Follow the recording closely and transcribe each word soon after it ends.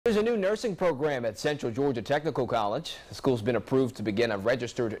There's a new nursing program at Central Georgia Technical College. The school's been approved to begin a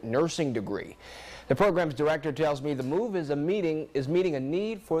registered nursing degree. The program's director tells me the move is meeting a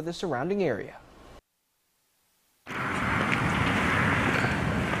need for the surrounding area.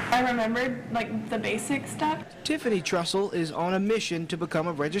 I remembered the basic stuff. Tiffany Trussell is on a mission to become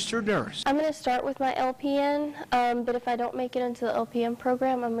a registered nurse. I'm going to start with my LPN, but if I don't make it into the LPN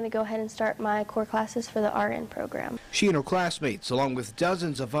program, I'm going to go ahead and start my core classes for the RN program. She and her classmates, along with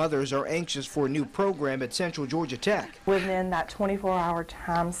dozens of others, are anxious for a new program at Central Georgia Tech. Within that 24-hour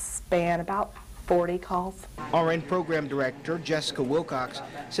time span, about 40 calls. RN Program Director Jessica Wilcox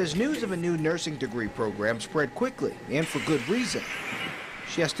says news of a new nursing degree program spread quickly and for good reason.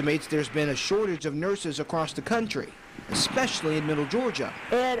 She estimates there's been a shortage of nurses across the country, especially in Middle Georgia.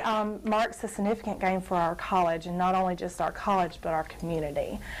 It marks a significant gain for our college, and not only just our college, but our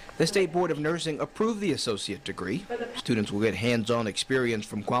community. The State Board of Nursing approved the associate degree. Students will get hands-on experience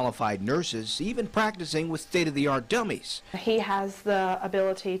from qualified nurses, even practicing with state-of-the-art dummies. He has the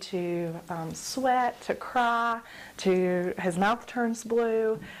ability to sweat, to cry, his mouth turns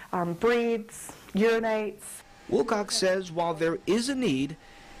blue, breathes, urinates. Wilcox says while there is a need,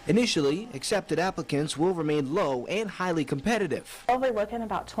 initially accepted applicants will remain low and highly competitive. We'll be looking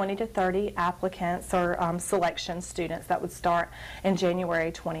about 20 to 30 applicants or selection students that would start in January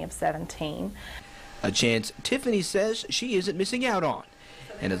 2017. A chance Tiffany says she isn't missing out on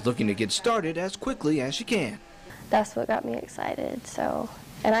and is looking to get started as quickly as she can. That's what got me excited.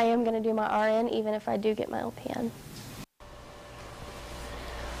 And I am going to do my RN even if I do get my LPN.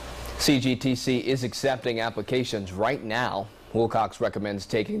 CGTC is accepting applications right now. Wilcox recommends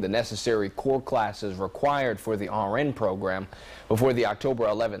taking the necessary core classes required for the RN program before the October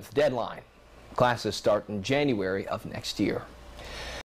 11th deadline. Classes start in January of next year.